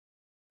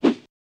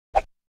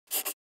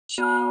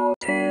CHOW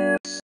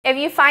tips. If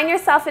you find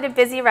yourself at a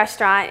busy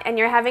restaurant and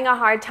you're having a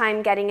hard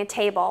time getting a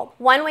table,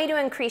 one way to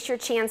increase your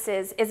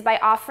chances is by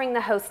offering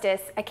the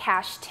hostess a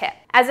cash tip.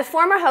 As a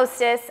former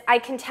hostess, I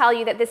can tell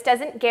you that this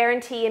doesn't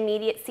guarantee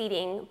immediate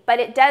seating, but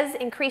it does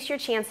increase your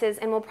chances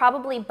and will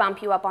probably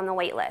bump you up on the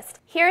wait list.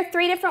 Here are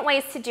 3 different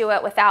ways to do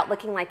it without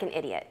looking like an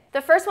idiot.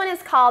 The first one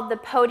is called the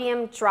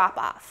podium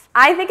drop-off.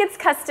 I think it's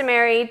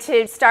customary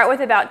to start with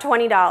about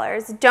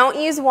 $20. Don't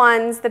use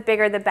ones, the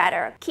bigger the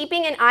better.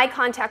 Keeping an eye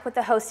contact with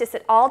the hostess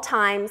at all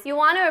times, you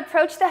want to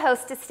approach the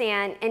hostess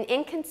stand and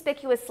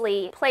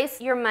inconspicuously place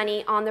your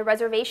money on the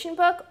reservation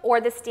book or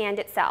the stand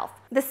itself.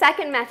 The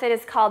second method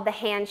is called the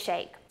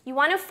handshake. You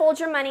want to fold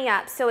your money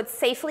up so it's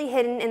safely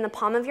hidden in the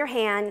palm of your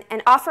hand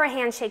and offer a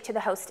handshake to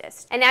the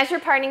hostess. And as you're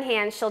parting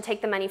hands, she'll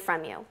take the money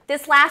from you.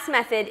 This last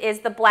method is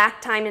the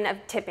black diamond of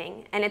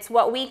tipping, and it's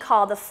what we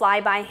call the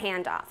flyby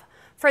handoff.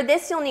 For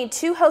this, you'll need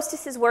 2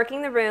 hostesses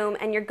working the room,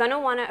 and you're going to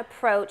want to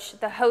approach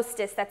the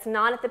hostess that's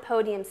not at the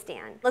podium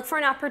stand. Look for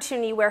an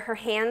opportunity where her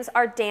hands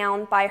are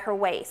down by her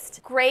waist.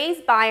 Graze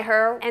by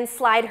her and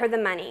slide her the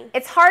money.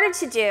 It's harder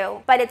to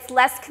do, but it's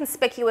less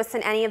conspicuous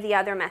than any of the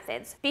other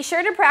methods. Be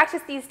sure to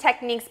practice these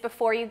techniques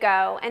before you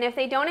go, and if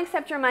they don't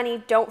accept your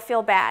money, don't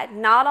feel bad.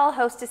 Not all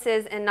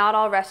hostesses and not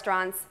all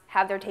restaurants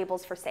have their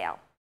tables for sale.